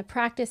drills and the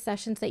practice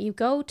sessions that you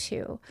go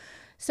to.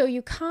 So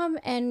you come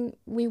and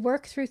we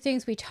work through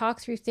things, we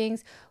talk through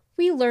things,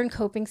 we learn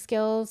coping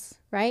skills,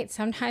 right?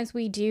 Sometimes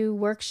we do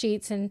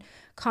worksheets and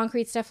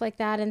concrete stuff like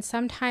that. And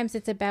sometimes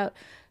it's about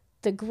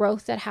the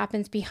growth that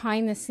happens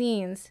behind the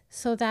scenes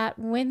so that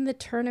when the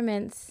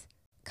tournaments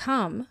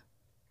come,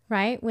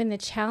 right? When the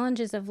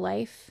challenges of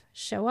life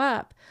show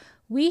up,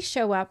 we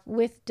show up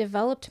with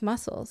developed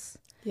muscles.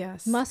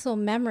 Yes. Muscle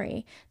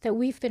memory that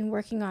we've been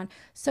working on.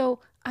 So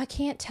I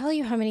can't tell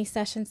you how many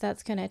sessions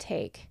that's going to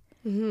take,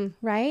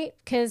 right?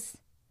 Because,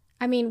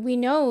 I mean, we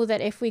know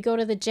that if we go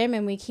to the gym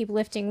and we keep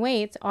lifting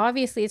weights,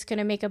 obviously it's going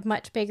to make a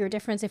much bigger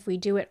difference if we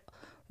do it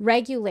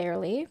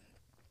regularly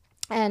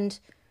and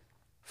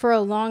for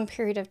a long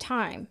period of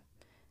time.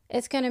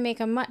 It's going to make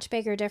a much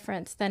bigger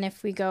difference than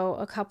if we go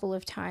a couple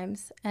of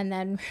times and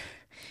then,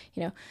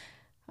 you know,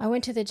 I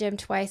went to the gym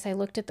twice. I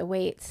looked at the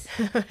weights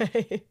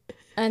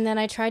and then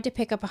I tried to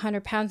pick up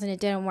 100 pounds and it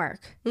didn't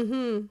work.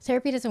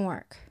 Therapy doesn't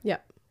work. Yeah.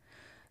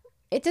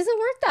 It doesn't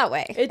work that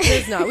way. It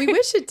does not. We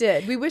wish it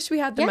did. We wish we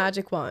had the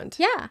magic wand.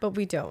 Yeah. But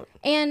we don't.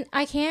 And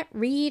I can't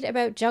read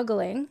about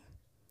juggling.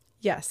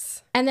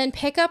 Yes. And then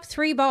pick up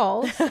 3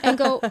 balls and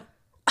go,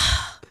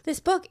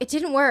 this book, it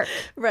didn't work.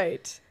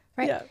 Right.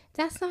 Right. Yeah.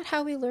 That's not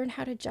how we learn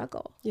how to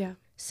juggle. Yeah.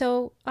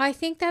 So I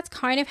think that's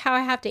kind of how I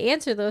have to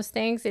answer those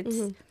things.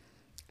 It's,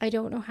 I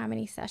don't know how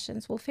many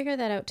sessions. We'll figure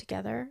that out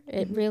together.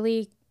 It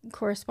really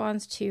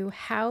corresponds to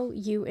how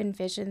you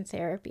envision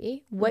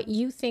therapy, what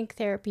you think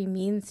therapy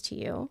means to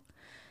you,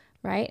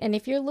 right? And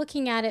if you're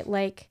looking at it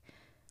like,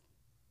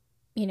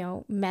 you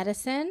know,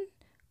 medicine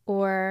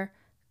or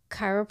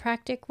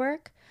chiropractic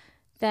work,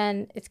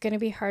 then it's going to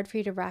be hard for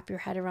you to wrap your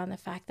head around the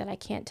fact that I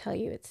can't tell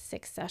you it's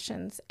 6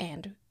 sessions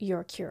and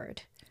you're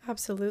cured.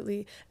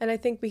 Absolutely. And I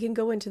think we can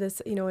go into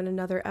this, you know, in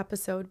another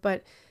episode,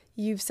 but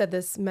you've said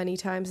this many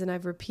times and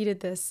I've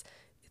repeated this.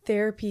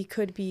 Therapy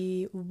could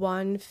be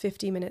 1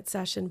 50-minute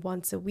session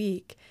once a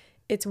week.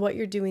 It's what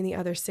you're doing the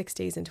other 6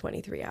 days and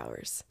 23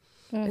 hours.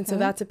 And so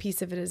that's a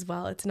piece of it as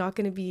well. It's not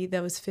going to be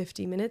those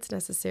 50 minutes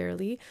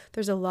necessarily.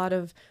 There's a lot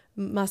of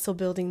muscle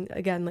building,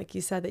 again, like you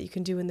said, that you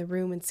can do in the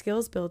room and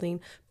skills building,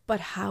 but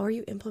how are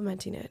you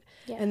implementing it?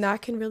 Yes. And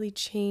that can really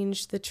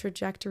change the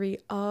trajectory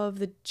of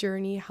the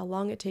journey, how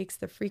long it takes,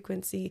 the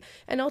frequency,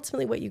 and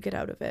ultimately what you get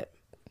out of it.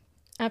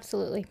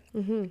 Absolutely.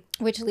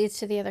 Which leads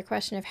to the other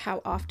question of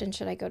how often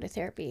should I go to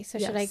therapy? So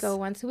should I go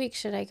once a week?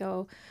 Should I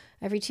go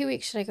every 2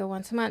 weeks? Should I go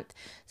once a month?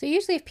 So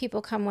usually if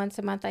people come once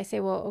a month, I say,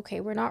 well,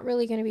 okay, we're not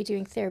really going to be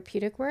doing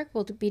therapeutic work.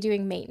 We'll be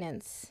doing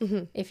maintenance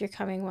if you're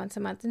coming once a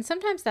month. And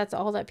sometimes that's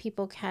all that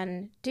people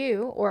can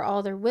do or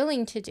all they're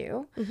willing to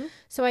do.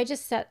 So I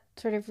just set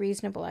sort of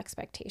reasonable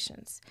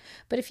expectations.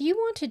 But if you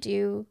want to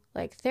do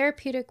like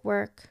therapeutic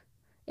work,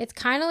 it's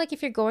kind of like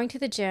if you're going to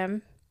the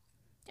gym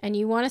and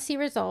you want to see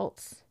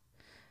results.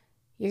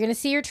 You're going to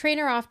see your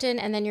trainer often,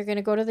 and then you're going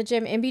to go to the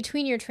gym in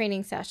between your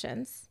training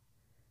sessions.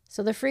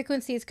 So the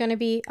frequency is going to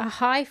be a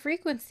high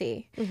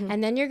frequency,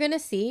 and then you're going to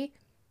see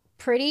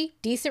pretty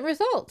decent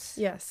results.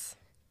 Yes.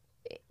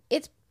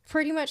 It's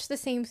pretty much the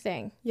same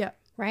thing. Yeah.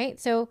 Right?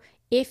 So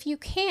if you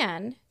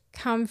can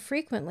come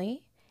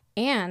frequently,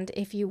 and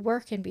if you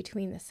work in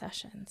between the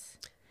sessions.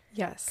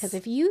 Yes. Because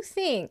if you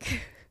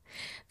think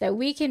that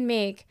we can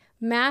make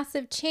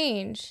massive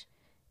change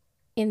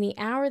in the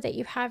hour that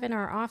you have in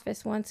our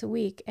office once a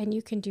week, and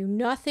you can do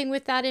nothing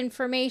with that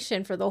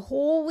information for the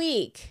whole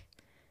week,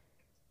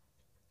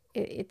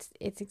 it's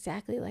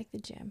exactly like the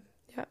gym.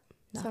 Yep.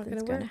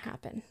 Nothing's going to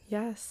happen.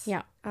 Yes.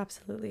 Yeah.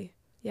 Absolutely.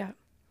 Yeah.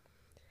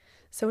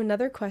 So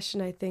another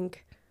question I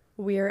think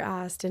we're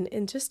asked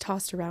and just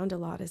tossed around a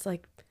lot is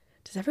like,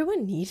 does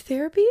everyone need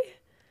therapy?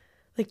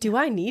 Like, do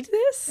I need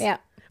this? Yeah.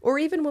 Or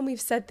even when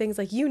we've said things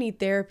like, you need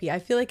therapy, I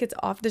feel like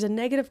there's a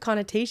negative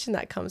connotation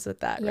that comes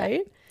with that,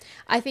 right?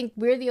 I think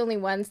we're the only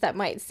ones that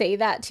might say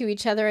that to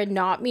each other and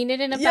not mean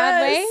it in a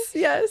bad way.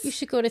 Yes. You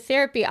should go to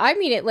therapy. I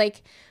mean it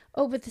like,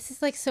 oh, but this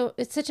is like, so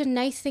it's such a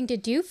nice thing to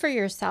do for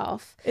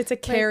yourself. It's a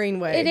caring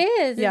way. It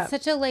is. Yeah. It's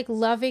such a like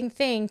loving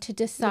thing to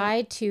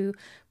decide to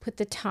put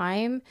the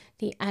time,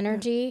 the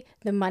energy,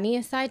 the money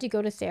aside to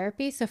go to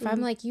therapy. So if I'm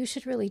like, you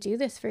should really do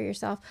this for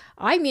yourself,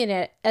 I mean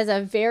it as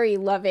a very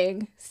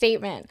loving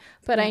statement.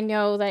 But I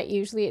know that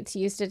usually it's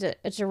used as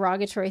a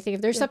derogatory thing.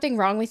 If there's something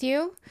wrong with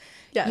you,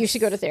 you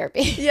should go to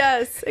therapy.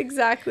 Yes,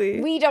 exactly.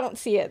 We don't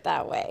see it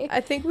that way. I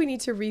think we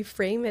need to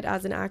reframe it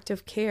as an act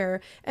of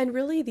care and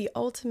really the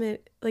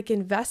ultimate like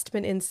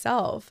investment in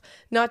self,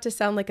 not to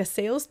sound like a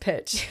sales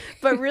pitch,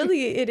 but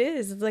really it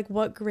is. It's like,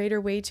 what greater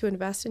way to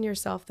invest in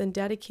yourself than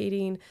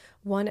dedicating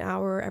 1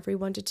 hour every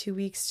 1 to 2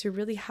 weeks to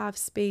really have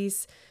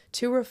space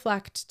to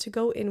reflect, to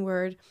go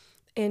inward,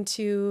 and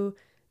to,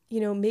 you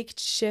know, make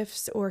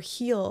shifts or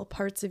heal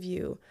parts of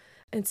you.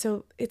 And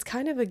so it's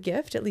kind of a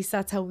gift, at least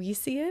that's how we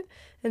see it.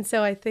 And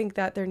so I think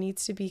that there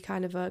needs to be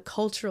kind of a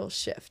cultural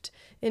shift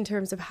in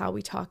terms of how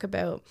we talk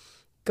about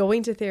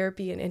going to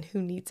therapy and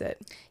who needs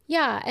it.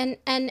 Yeah.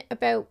 And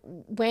about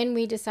when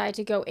we decide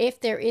to go,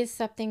 if there is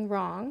something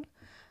wrong.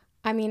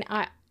 I mean,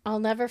 I'll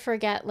never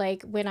forget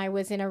like when I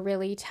was in a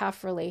really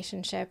tough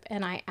relationship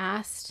and I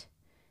asked,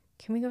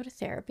 can we go to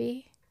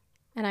therapy?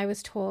 And I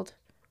was told,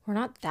 we're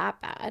not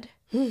that bad.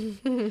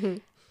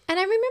 And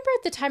I remember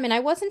at the time, and I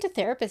wasn't a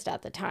therapist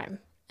at the time,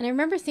 and I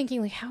remember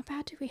thinking like, how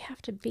bad do we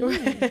have to be?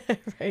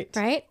 Right.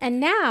 Right. And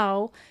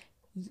now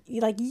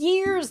like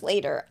years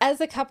later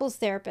as a couples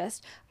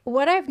therapist,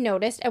 what I've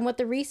noticed and what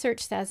the research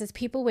says is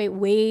people wait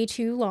way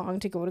too long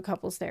to go to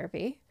couples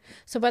therapy.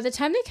 So by the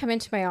time they come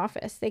into my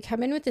office, they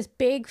come in with this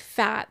big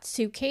fat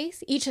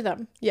suitcase, each of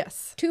them.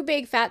 Yes. 2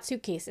 big fat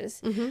suitcases.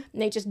 And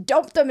they just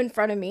dump them in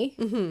front of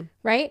me,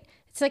 right?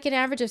 It's like an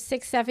average of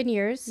 6-7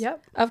 years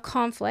of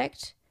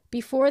conflict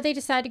before they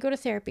decide to go to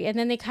therapy. And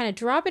then they kind of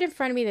drop it in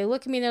front of me. They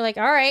look at me and they're like,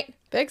 all right.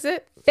 Fix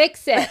it.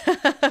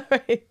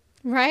 Right.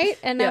 Right?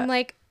 And I'm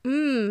like,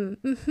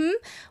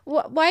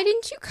 why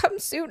didn't you come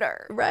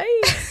sooner?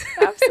 Right.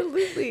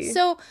 Absolutely.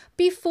 So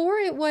before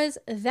it was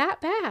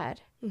that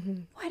bad,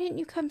 why didn't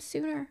you come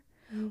sooner?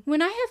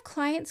 When I have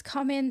clients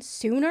come in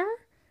sooner,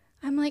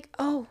 I'm like,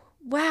 oh,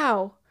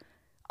 wow.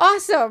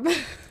 Awesome.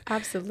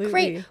 Absolutely.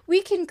 Great.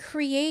 We can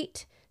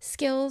create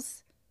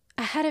skills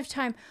ahead of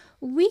time.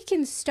 We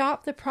can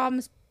stop the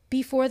problems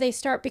before they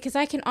start because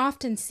I can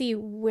often see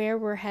where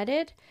we're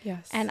headed.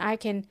 Yes. And I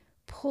can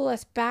pull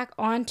us back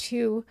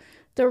onto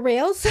the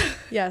rails.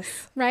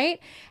 Yes. Right?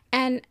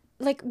 And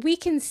like we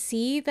can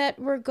see that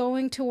we're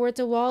going towards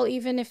a wall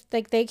even if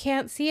like they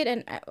can't see it,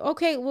 and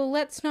okay, well,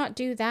 let's not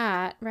do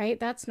that, right?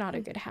 That's not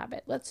a good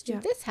habit. Let's do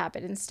this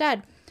habit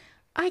instead.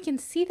 I can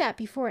see that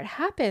before it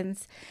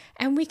happens,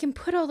 and we can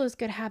put all those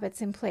good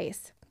habits in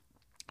place.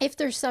 If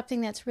there's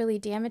something that's really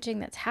damaging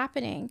that's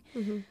happening,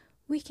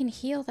 we can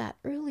heal that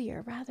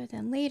earlier rather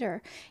than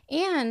later.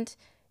 And,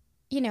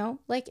 you know,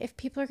 like if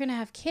people are going to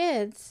have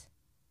kids,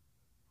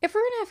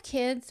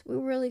 we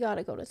really got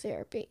to go to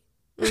therapy.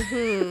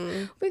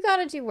 We got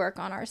to do work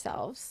on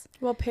ourselves.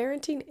 Well,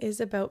 parenting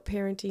is about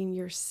parenting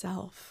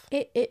yourself.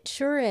 It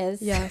sure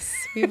is. Yes,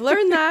 we've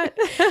learned that.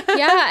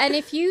 Yeah, and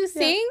if you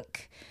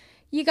think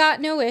you got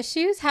no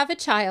issues, have a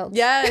child.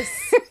 Yes,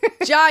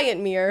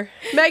 giant mirror,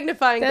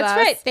 magnifying glass. That's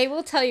right. They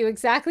will tell you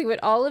exactly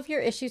what all of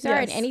your issues are,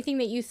 and Yes. anything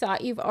that you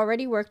thought you've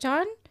already worked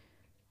on,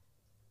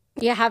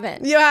 you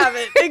haven't. You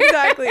haven't.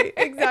 Exactly.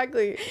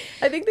 Exactly.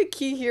 I think the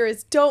key here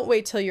is don't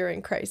wait till you're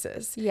in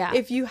crisis. Yeah.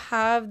 If you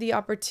have the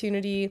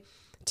opportunity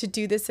to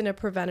do this in a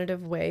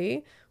preventative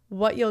way,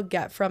 what you'll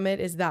get from it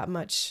is that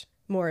much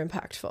more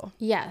impactful.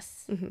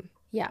 Yes.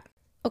 Yeah.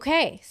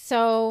 Okay,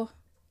 so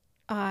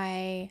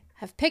I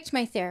have picked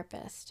my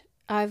therapist.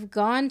 I've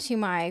gone to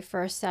my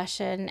first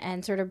session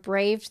and sort of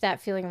braved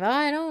that feeling of, oh,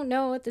 I don't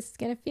know what this is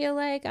going to feel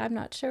like. I'm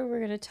not sure what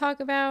we're going to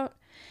talk about.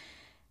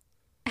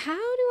 How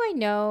do I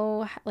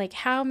know, like,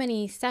 how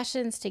many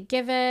sessions to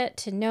give it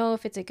to know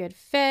if it's a good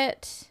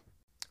fit?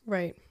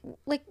 Right.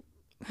 Like,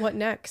 What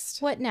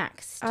next? what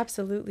next?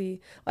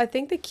 Absolutely. I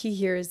think the key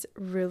here is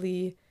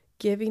really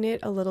giving it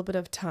a little bit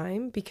of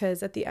time,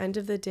 because at the end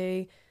of the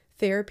day,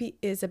 therapy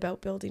is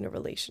about building a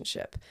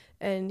relationship.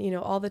 And, you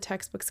know, all the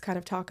textbooks kind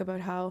of talk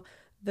about how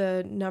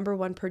the number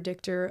one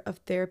predictor of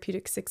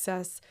therapeutic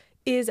success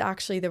is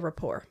actually the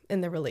rapport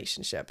in the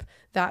relationship.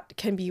 That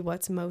can be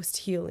what's most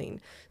healing.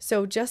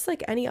 So just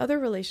like any other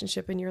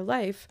relationship in your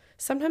life,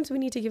 sometimes we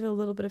need to give it a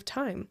little bit of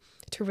time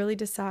to really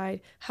decide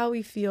how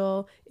we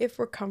feel, if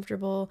we're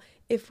comfortable,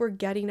 if we're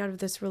getting out of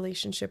this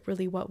relationship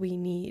really what we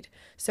need.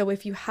 So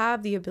if you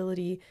have the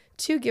ability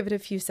to give it a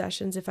few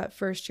sessions, if at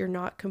first you're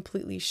not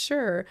completely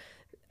sure,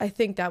 I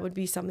think that would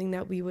be something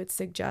that we would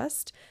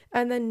suggest.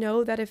 And then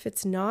know that if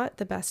it's not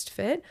the best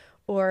fit,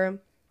 or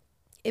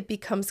it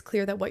becomes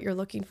clear that what you're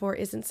looking for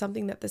isn't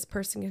something that this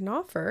person can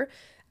offer,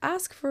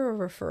 ask for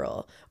a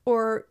referral,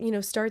 or, you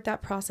know, start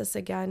that process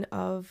again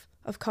of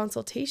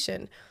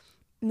consultation.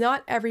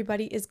 Not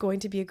everybody is going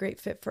to be a great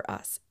fit for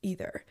us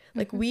either.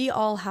 Like we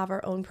all have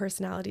our own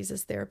personalities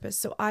as therapists.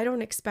 So I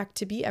don't expect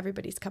to be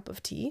everybody's cup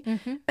of tea,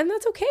 and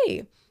that's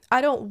okay. I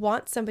don't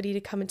want somebody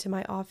to come into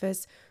my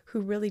office who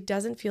really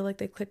doesn't feel like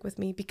they click with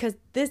me, because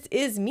this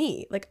is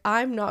me. Like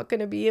I'm not going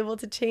to be able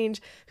to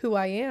change who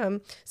I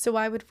am. So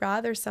I would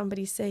rather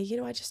somebody say, you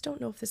know, I just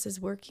don't know if this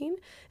is working.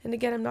 And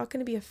again, I'm not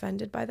going to be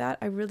offended by that.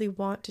 I really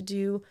want to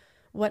do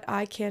what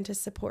I can to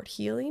support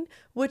healing,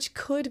 which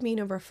could mean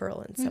a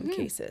referral in some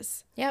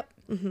cases. Yep.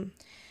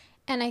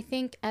 And I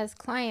think as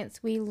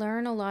clients, we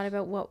learn a lot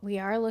about what we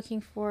are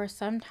looking for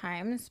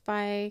sometimes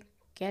by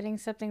getting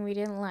something we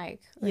didn't like,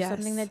 or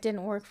something that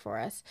didn't work for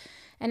us.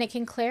 And it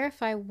can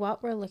clarify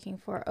what we're looking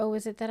for. Oh,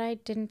 is it that I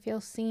didn't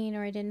feel seen,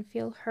 or I didn't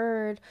feel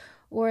heard,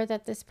 or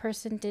that this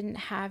person didn't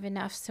have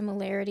enough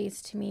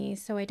similarities to me,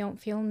 so I don't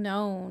feel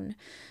known?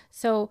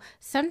 So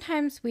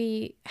sometimes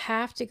we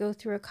have to go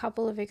through a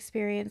couple of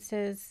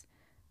experiences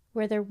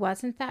where there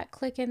wasn't that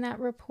click in that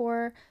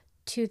rapport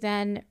to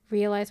then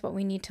realize what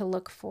we need to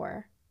look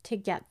for to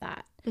get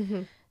that.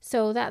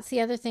 So that's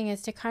the other thing,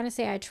 is to kind of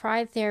say, I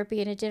tried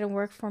therapy and it didn't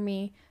work for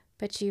me,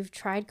 but you've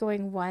tried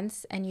going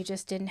once and you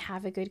just didn't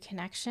have a good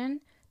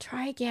connection.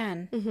 Try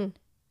again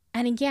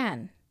and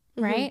again,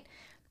 right?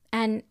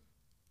 And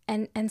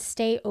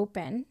stay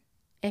open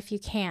if you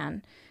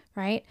can,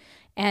 right?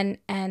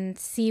 And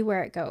see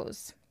where it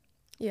goes.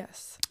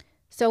 Yes.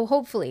 So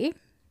hopefully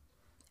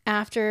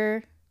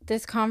after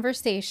this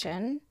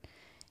conversation,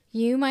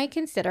 you might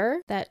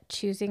consider that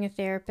choosing a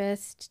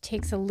therapist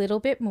takes a little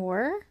bit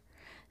more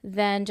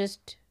than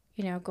just,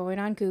 you know, going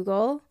on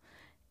Google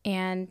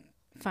and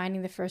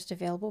finding the first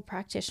available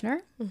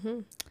practitioner. Mm-hmm.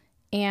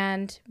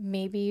 And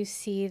maybe you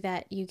see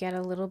that you get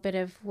a little bit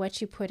of what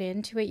you put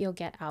into it, you'll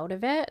get out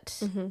of it.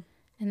 Mm-hmm.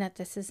 And that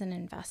this is an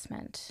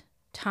investment.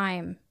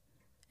 Time,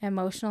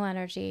 emotional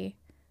energy,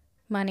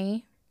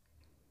 money.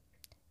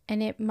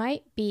 And it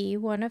might be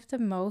one of the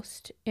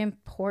most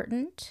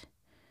important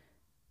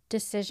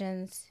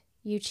decisions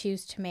you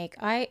choose to make.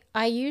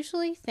 I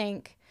usually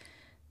think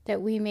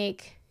that we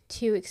make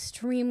two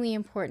extremely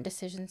important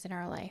decisions in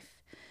our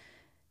life.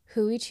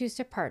 Who we choose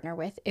to partner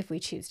with, if we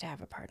choose to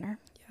have a partner.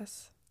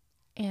 Yes.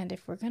 And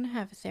if we're going to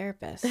have a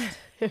therapist,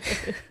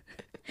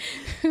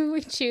 who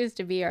we choose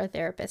to be our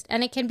therapist.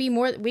 And it can be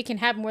more, we can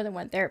have more than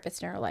one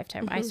therapist in our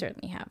lifetime. I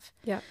certainly have.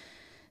 Yeah.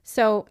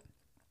 So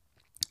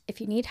if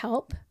you need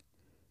help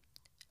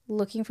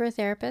looking for a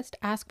therapist,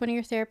 ask one of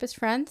your therapist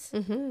friends.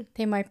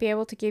 They might be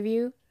able to give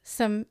you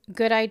some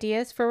good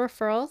ideas for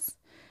referrals.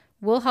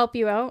 We'll help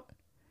you out.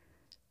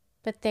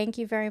 But thank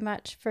you very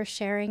much for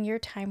sharing your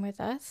time with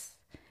us.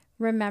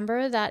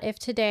 Remember that if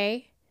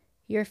today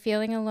you're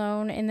feeling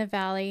alone in the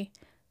valley,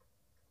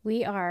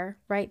 we are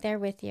right there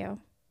with you.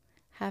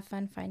 Have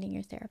fun finding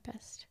your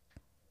therapist.